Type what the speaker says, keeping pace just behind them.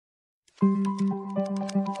Daman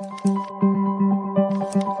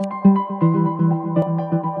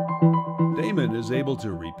is able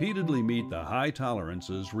to repeatedly meet the high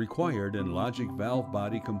tolerances required in logic valve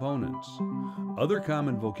body components. Other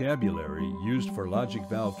common vocabulary used for logic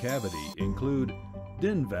valve cavity include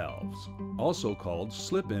DIN valves, also called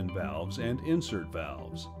slip-in valves and insert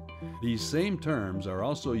valves. These same terms are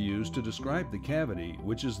also used to describe the cavity,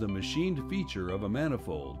 which is the machined feature of a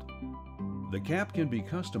manifold. The cap can be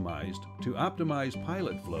customized to optimize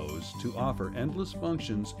pilot flows to offer endless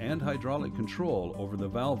functions and hydraulic control over the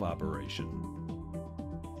valve operation.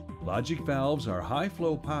 Logic valves are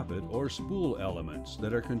high-flow poppet or spool elements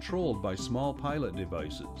that are controlled by small pilot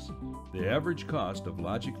devices. The average cost of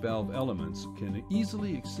logic valve elements can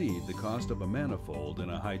easily exceed the cost of a manifold in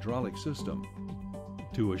a hydraulic system.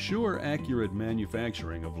 To assure accurate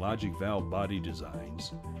manufacturing of logic valve body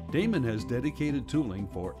designs, Daman has dedicated tooling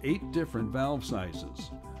for 8 different valve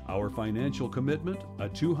sizes. Our financial commitment, a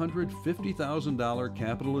 $250,000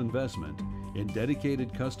 capital investment in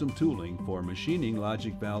dedicated custom tooling for machining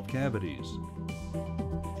logic valve cavities.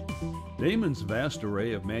 Daman's vast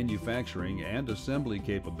array of manufacturing and assembly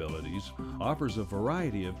capabilities offers a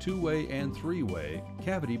variety of 2-way and 3-way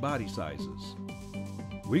cavity body sizes.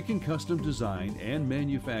 We can custom design and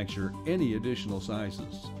manufacture any additional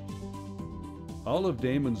sizes. All of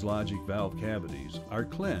Daman's logic valve cavities are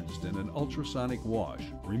cleansed in an ultrasonic wash,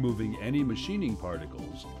 removing any machining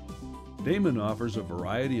particles. Daman offers a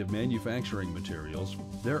variety of manufacturing materials.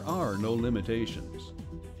 There are no limitations.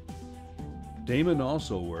 Daman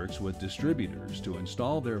also works with distributors to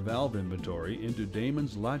install their valve inventory into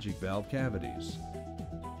Daman's logic valve cavities.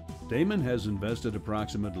 Daman has invested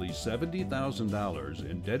approximately $70,000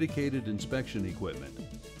 in dedicated inspection equipment.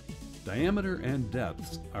 Diameter and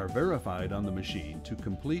depths are verified on the machine to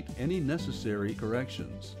complete any necessary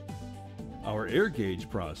corrections. Our air gauge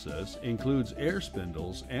process includes air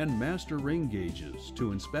spindles and master ring gauges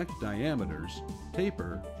to inspect diameters,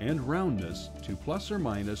 taper, and roundness to plus or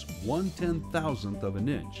minus 1/10,000th of an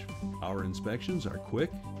inch. Our inspections are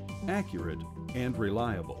quick, accurate, and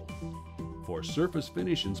reliable. For surface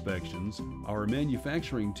finish inspections, our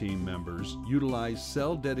manufacturing team members utilize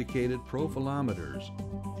cell-dedicated profilometers.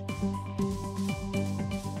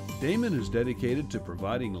 Daman is dedicated to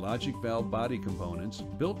providing logic valve body components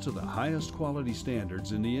built to the highest quality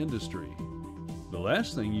standards in the industry. The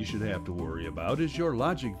last thing you should have to worry about is your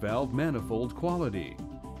logic valve manifold quality.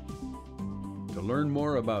 To learn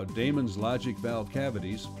more about Daman's logic valve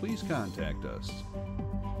cavities, please contact us.